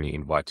was only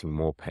inviting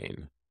more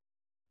pain.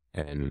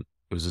 And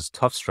it was this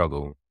tough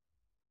struggle.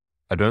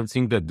 I don't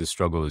think that the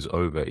struggle is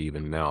over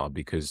even now,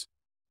 because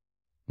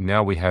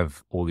now we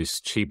have all this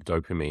cheap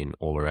dopamine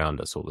all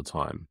around us all the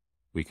time.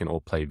 We can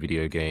all play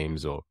video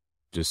games or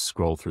just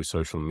scroll through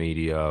social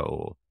media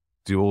or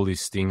do all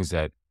these things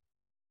that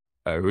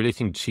I really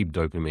think cheap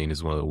dopamine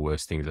is one of the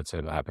worst things that's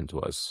ever happened to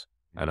us.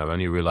 And I've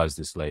only realized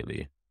this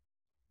lately,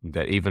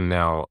 that even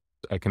now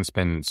I can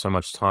spend so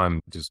much time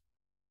just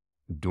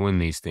doing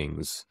these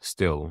things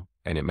still,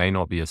 and it may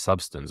not be a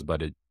substance,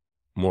 but it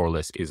more or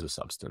less is a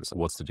substance.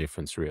 What's the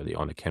difference really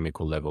on a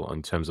chemical level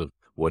in terms of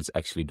what it's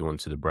actually doing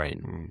to the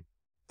brain.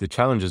 The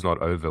challenge is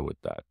not over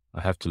with that.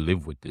 I have to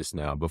live with this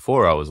now.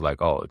 Before I was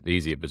like, oh, it's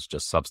easy if it's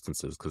just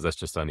substances, because that's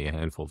just only a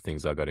handful of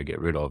things I got to get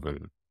rid of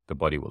and the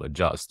body will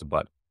adjust.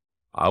 But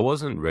I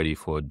wasn't ready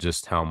for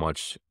just how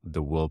much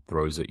the world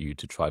throws at you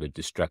to try to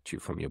distract you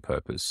from your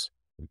purpose.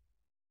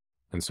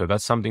 And so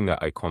that's something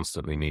that I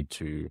constantly need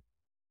to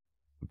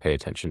pay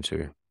attention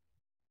to.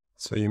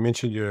 So you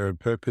mentioned your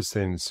purpose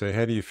then. So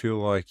how do you feel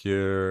like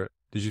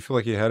did you feel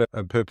like you had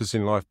a purpose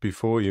in life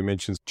before? You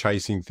mentioned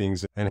chasing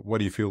things. And what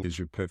do you feel is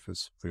your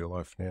purpose for your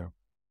life now?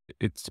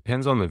 It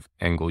depends on the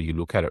angle you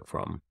look at it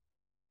from.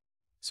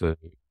 So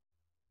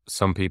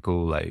some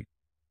people like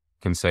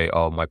can say,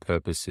 oh, my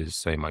purpose is,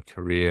 say, my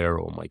career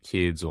or my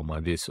kids or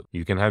my this.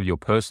 You can have your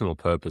personal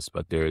purpose,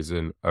 but there is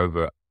an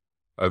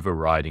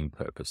overriding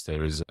purpose.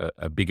 There is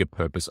a bigger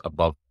purpose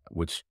above,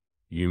 which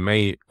you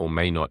may or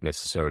may not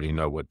necessarily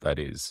know what that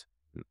is.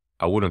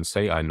 I wouldn't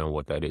say I know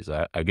what that is.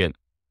 I get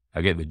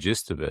the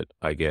gist of it.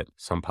 I get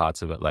some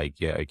parts of it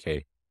like, yeah,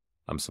 okay,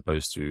 I'm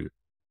supposed to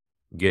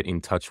get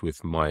in touch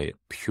with my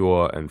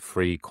pure and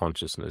free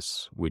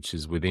consciousness, which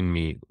is within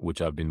me,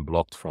 which I've been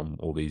blocked from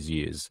all these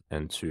years,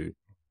 and to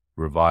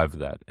revive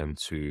that and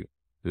to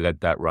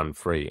let that run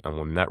free. And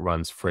when that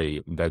runs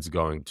free, that's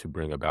going to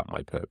bring about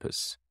my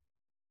purpose.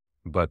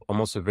 But I'm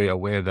also very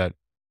aware that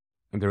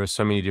there are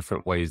so many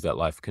different ways that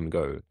life can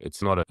go.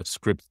 It's not a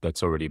script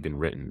that's already been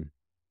written.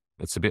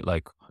 It's a bit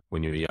like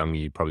when you're young,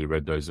 you probably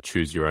read those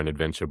choose your own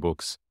adventure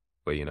books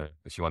where,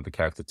 if you want the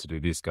character to do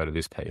this, go to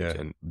this page. Yeah.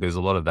 And there's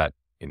a lot of that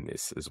in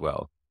this as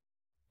well.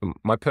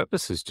 My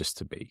purpose is just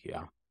to be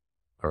here.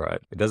 All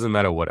right. It doesn't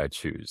matter what I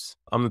choose.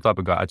 I'm the type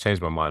of guy, I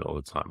change my mind all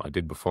the time. I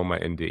did before my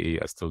NDE.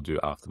 I still do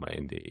after my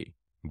NDE.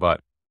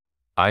 But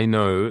I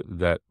know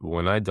that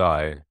when I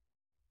die,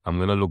 I'm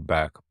going to look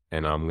back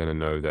and I'm going to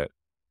know that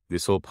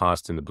this all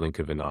passed in the blink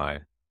of an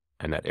eye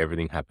and that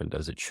everything happened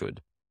as it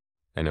should.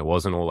 And it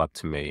wasn't all up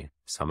to me.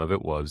 Some of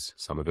it was,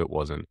 some of it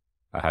wasn't.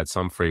 I had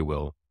some free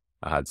will.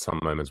 I had some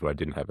moments where I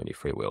didn't have any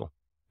free will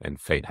and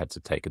fate had to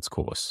take its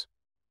course.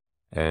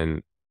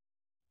 And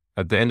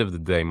at the end of the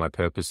day, my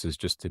purpose is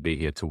just to be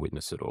here to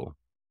witness it all.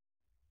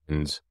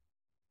 And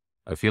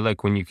I feel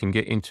like when you can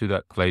get into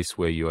that place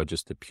where you are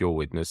just a pure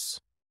witness,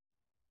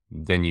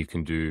 then you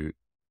can do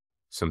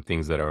some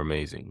things that are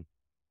amazing.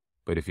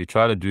 But if you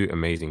try to do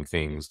amazing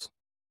things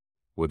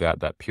without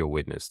that pure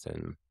witness,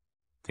 then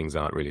things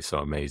aren't really so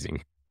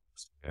amazing.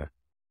 Yeah.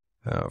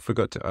 I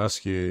forgot to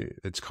ask you,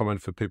 it's common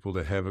for people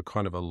to have a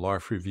kind of a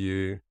life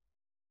review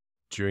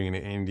during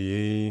an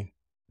NDE.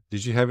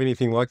 Did you have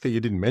anything like that?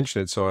 You didn't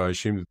mention it, so I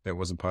assumed that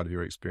wasn't part of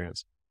your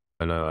experience.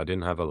 No, I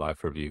didn't have a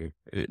life review.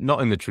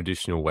 Not in the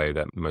traditional way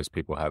that most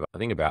people have. I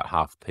think about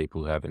half the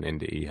people who have an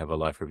NDE have a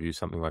life review,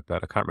 something like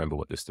that. I can't remember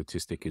what the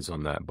statistic is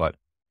on that, but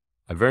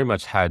I very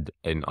much had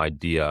an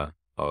idea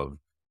of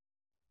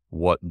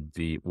what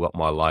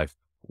my life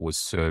was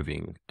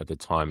serving at the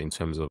time in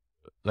terms of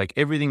like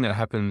everything that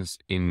happens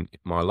in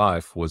my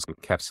life was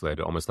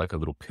encapsulated almost like a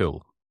little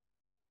pill.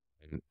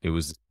 And it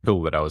was a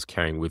pill that I was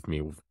carrying with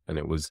me, and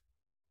it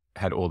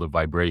had all the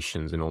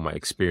vibrations and all my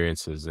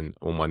experiences and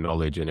all my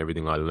knowledge and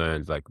everything I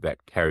learned like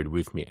that carried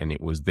with me. And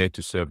it was there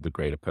to serve the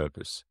greater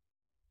purpose.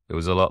 It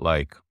was a lot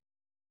like,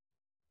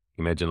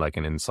 imagine like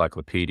an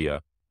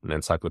encyclopedia. An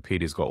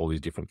encyclopedia's got all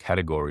these different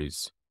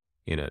categories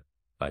in it.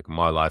 Like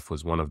my life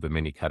was one of the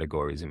many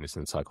categories in this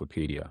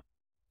encyclopedia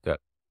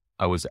that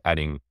I was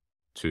adding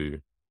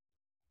to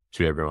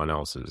everyone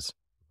else's.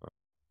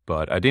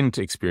 But I didn't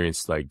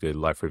experience like the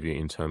life review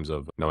in terms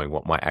of knowing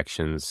what my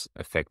actions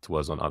effect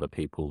was on other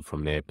people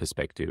from their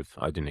perspective.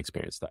 I didn't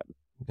experience that.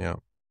 Yeah.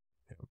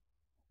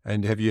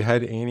 And have you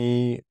had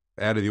any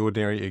out of the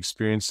ordinary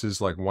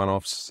experiences, like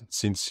one-offs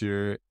since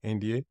your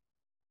NDA?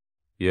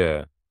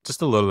 Yeah.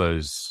 Just a lot of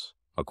those,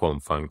 I call them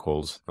phone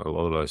calls. A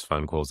lot of those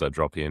phone calls that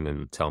drop in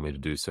and tell me to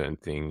do certain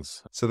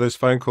things. So those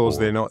phone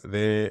calls,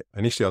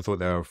 initially I thought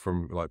they were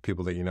from like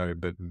people that you know,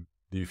 but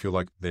do you feel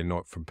like they're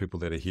not from people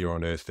that are here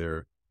on Earth,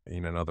 they're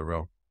in another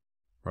realm?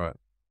 Right.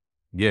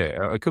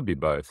 Yeah, it could be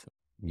both.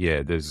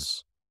 Yeah,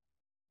 there's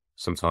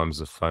sometimes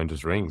the phone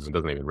just rings. It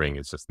doesn't even ring.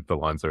 It's just the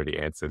line's already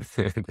answered.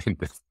 And then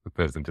the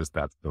person just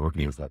starts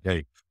talking. He was like,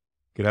 hey,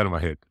 get out of my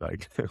head.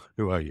 Like,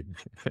 who are you?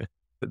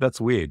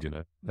 That's weird,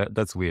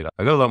 That's weird.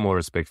 I got a lot more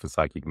respect for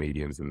psychic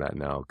mediums than that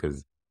now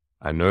because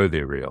I know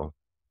they're real,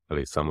 at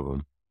least some of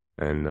them,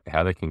 and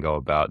how they can go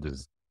about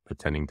just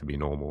pretending to be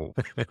normal.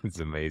 It's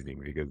amazing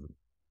because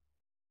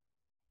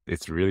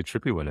it's really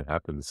trippy when it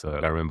happens. So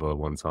I remember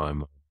one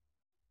time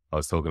I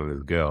was talking to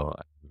this girl.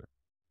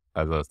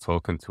 As I was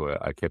talking to her,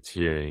 I kept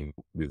hearing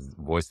this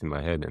voice in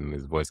my head, and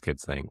this voice kept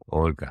saying,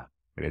 Olga.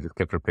 And I just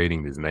kept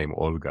repeating this name,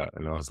 Olga.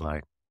 And I was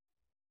like,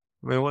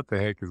 man, what the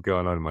heck is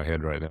going on in my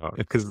head right now?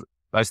 Because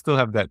I still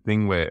have that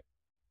thing where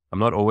I'm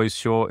not always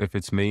sure if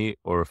it's me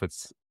or if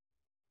it's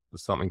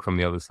something from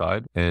the other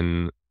side.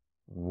 And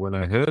when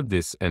I heard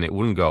this and it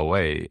wouldn't go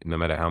away, no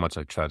matter how much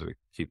I tried to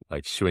keep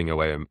like shooing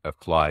away a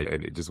fly,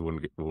 and it just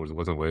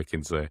wasn't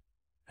working. So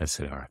I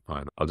said, all right,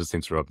 fine. I'll just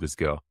interrupt this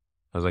girl.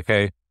 I was like,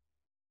 hey,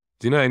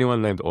 do you know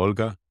anyone named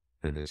Olga?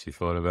 And then she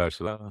thought about it.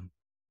 She's like, oh,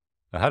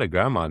 I had a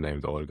grandma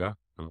named Olga.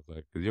 I was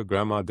like, "Is your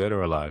grandma dead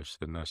or alive?" She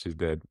said, "No, she's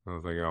dead." I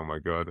was like, "Oh my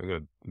god, I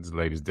got this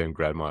lady's damn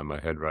grandma in my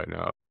head right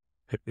now."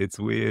 It's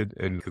weird,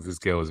 and because this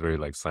girl was very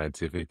like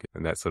scientific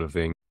and that sort of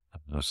thing,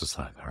 I was just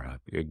like, "All right,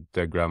 your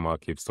dead grandma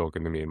keeps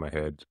talking to me in my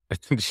head,"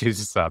 and she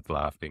just started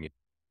laughing.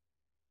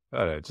 I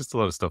don't know, just a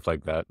lot of stuff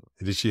like that.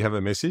 Did she have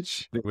a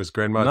message? Was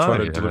grandma No,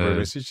 trying to deliver a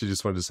message? She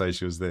just wanted to say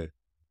she was there.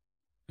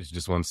 she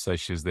just wants to say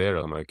she's there.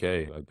 I'm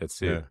okay. Like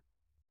that's it. Yeah.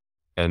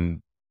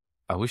 And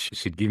I wish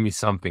she'd give me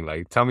something,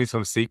 like, tell me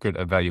some secret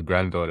about your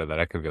granddaughter that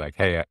I can be like,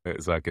 "Hey,"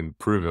 so I can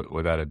prove it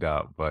without a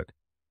doubt. But,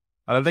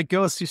 that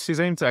girl, she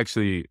seemed to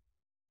actually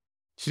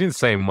she didn't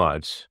say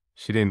much.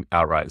 She didn't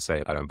outright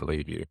say, "I don't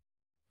believe you."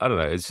 I don't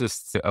know, it's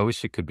just I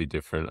wish it could be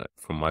different,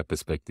 from my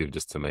perspective,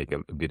 just to make it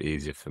a bit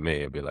easier for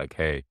me. I'd be like,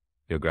 "Hey,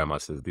 your grandma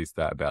says this,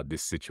 that about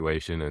this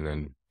situation," and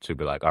then she'd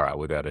be like, "Alright,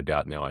 without a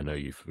doubt, now I know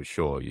you for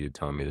sure. You're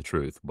telling me the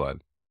truth." But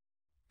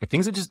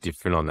things are just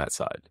different on that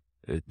side.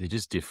 They're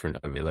just different.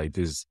 I mean, like,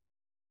 they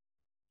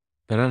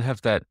don't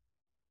have that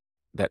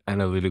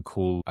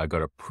analytical, "I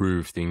gotta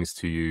prove things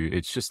to you."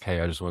 It's just,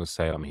 "Hey, I just wanna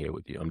say I'm here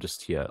with you. I'm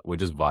just here. We're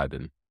just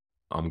vibing."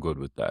 I'm good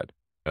with that.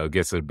 I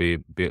guess it'd be a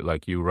bit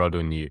like you, Rod,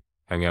 when you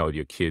hang out with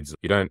your kids.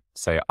 You don't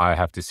say, "I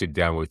have to sit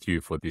down with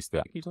you for this,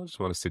 that." You don't just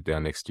wanna sit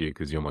down next to you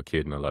because 'cause you're my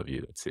kid and I love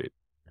you. That's it.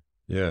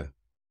 Yeah.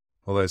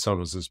 Although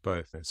sometimes it's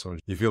both.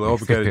 Sometimes you feel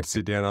obligated to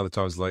sit down, other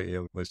times like,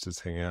 yeah, let's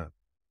just hang out.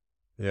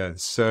 Yeah.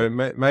 So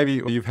maybe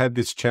you've had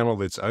this channel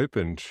that's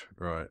opened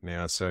right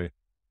now. So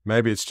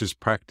maybe it's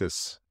just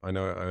practice. I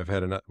know I've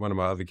had one of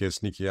my other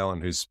guests, Nikki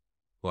Allen, who's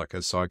like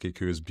a psychic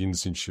who has been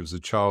since she was a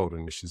child,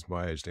 and she's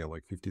my age now,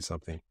 like 50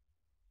 something.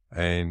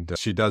 And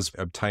she does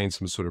obtain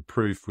some sort of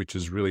proof, which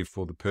is really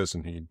for the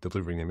person who you're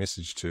delivering the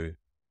message to.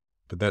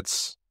 But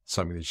that's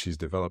something that she's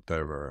developed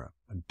over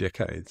a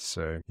decade.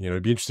 So,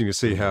 it'd be interesting to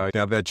see how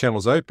now that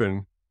channel's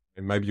open,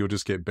 and maybe you'll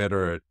just get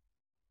better at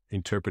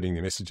interpreting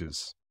the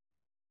messages.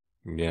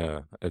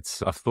 Yeah,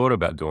 I've thought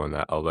about doing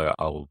that, although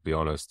I'll be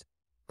honest,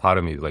 part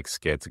of me is, like,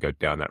 scared to go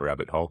down that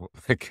rabbit hole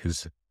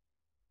because,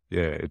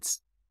 yeah,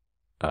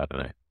 I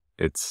don't know.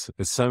 It's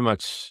so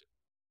much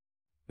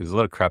there's a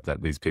lot of crap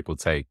that these people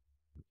take.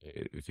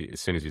 If you,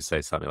 as soon as you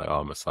say something like, "Oh,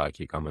 I'm a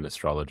psychic, I'm an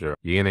astrologer,"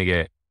 you're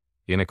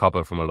gonna cop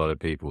it from a lot of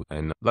people.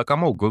 And like,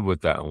 I'm all good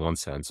with that in one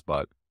sense,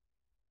 but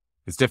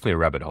it's definitely a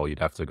rabbit hole you'd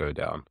have to go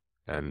down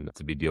and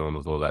to be dealing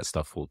with all that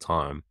stuff full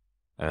time.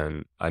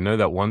 And I know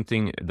that one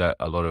thing that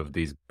a lot of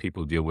these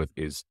people deal with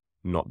is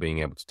not being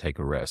able to take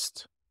a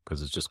rest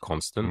because it's just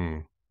constant.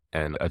 Mm,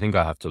 And I think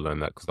I have to learn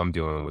that because I'm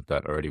dealing with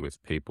that already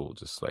with people,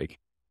 just like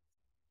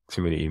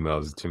too many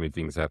emails, too many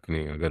things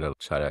happening. I gotta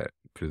try to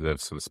preserve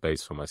some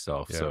space for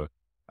myself. yeah. So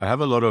I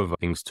have a lot of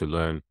things to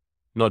learn,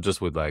 not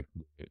just with like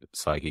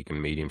psychic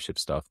and mediumship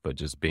stuff, but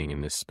just being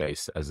in this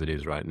space as it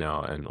is right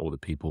now and all the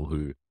people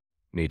who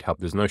need help.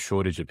 There's no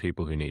shortage of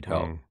people who need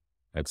help. Mm,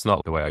 It's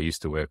not the way I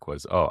used to work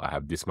was, "Oh, I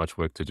have this much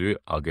work to do.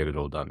 I'll get it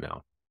all done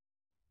now."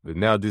 But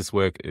now this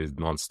work is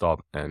nonstop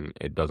and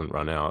it doesn't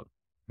run out.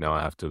 Now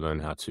I have to learn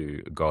how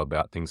to go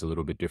about things a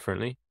little bit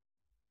differently.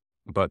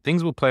 But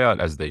things will play out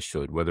as they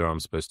should, whether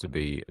I'm supposed to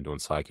be doing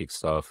psychic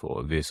stuff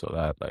or this or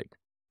that. Like,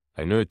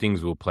 I know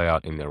things will play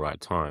out in their right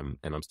time.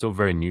 And I'm still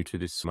very new to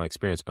this. My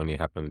experience only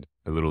happened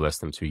a little less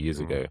than 2 years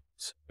mm. ago.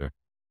 So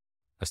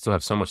I still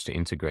have so much to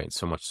integrate,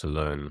 so much to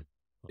learn.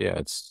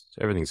 Yeah,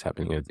 everything's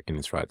happening in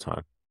its right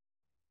time.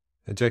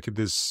 And Jacob,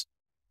 there's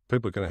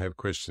people are going to have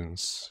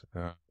questions,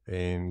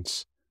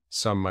 and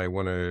some may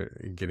want to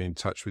get in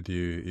touch with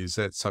you. Is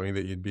that something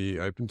that you'd be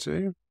open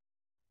to?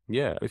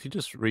 Yeah, if you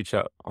just reach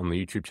out on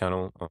the YouTube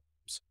channel,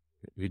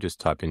 if you just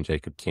type in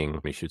Jacob King,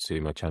 you should see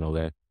my channel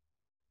there.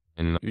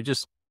 And you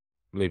just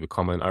leave a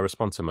comment. I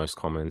respond to most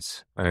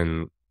comments.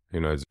 And who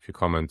knows, if your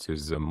comment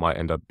might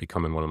end up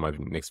becoming one of my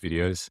next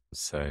videos.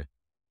 So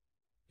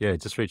yeah,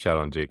 just reach out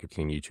on Jacob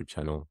King YouTube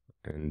channel.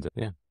 And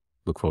yeah,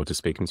 look forward to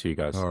speaking to you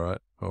guys. All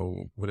right.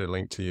 I'll put a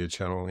link to your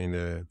channel in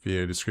the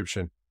video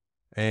description.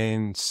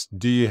 And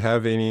do you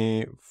have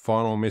any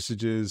final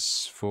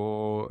messages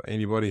for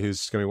anybody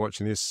who's going to be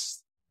watching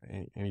this?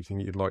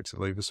 Anything you'd like to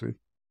leave us with?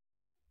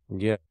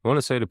 Yeah, I want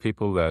to say to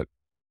people that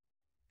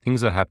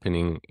things are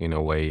happening in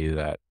a way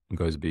that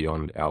goes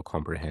beyond our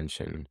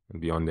comprehension,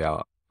 beyond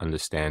our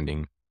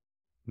understanding,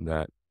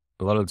 that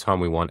a lot of the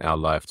time we want our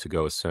life to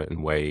go a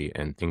certain way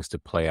and things to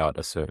play out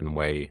a certain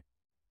way,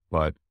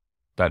 but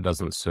that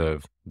doesn't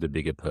serve the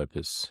bigger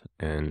purpose.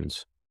 And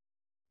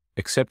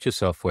accept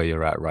yourself where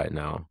you're at right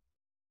now.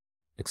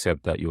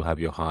 Accept that you'll have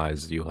your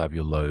highs, you'll have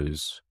your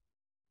lows,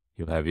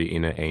 you'll have your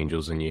inner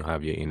angels and you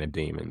have your inner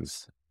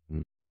demons.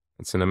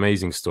 It's an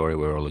amazing story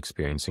we're all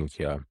experiencing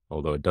here,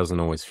 although it doesn't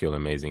always feel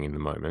amazing in the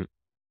moment.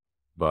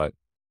 But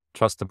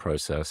trust the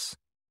process.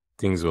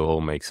 Things will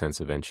all make sense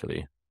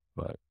eventually.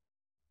 But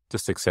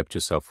just accept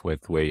yourself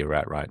with where you're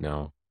at right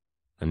now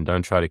and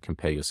don't try to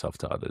compare yourself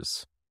to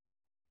others.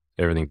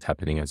 Everything's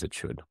happening as it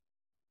should.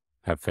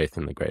 Have faith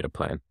in the greater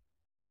plan.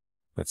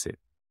 That's it.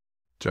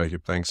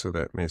 Jacob, thanks for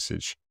that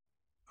message.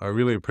 I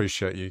really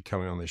appreciate you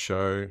coming on the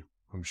show.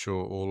 I'm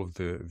sure all of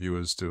the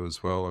viewers do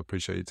as well. I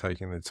appreciate you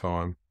taking the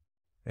time.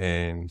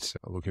 and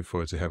looking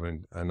forward to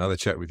having another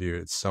chat with you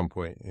at some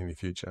point in the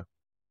future.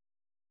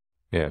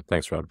 Yeah,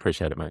 thanks, Rod.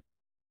 Appreciate it, mate.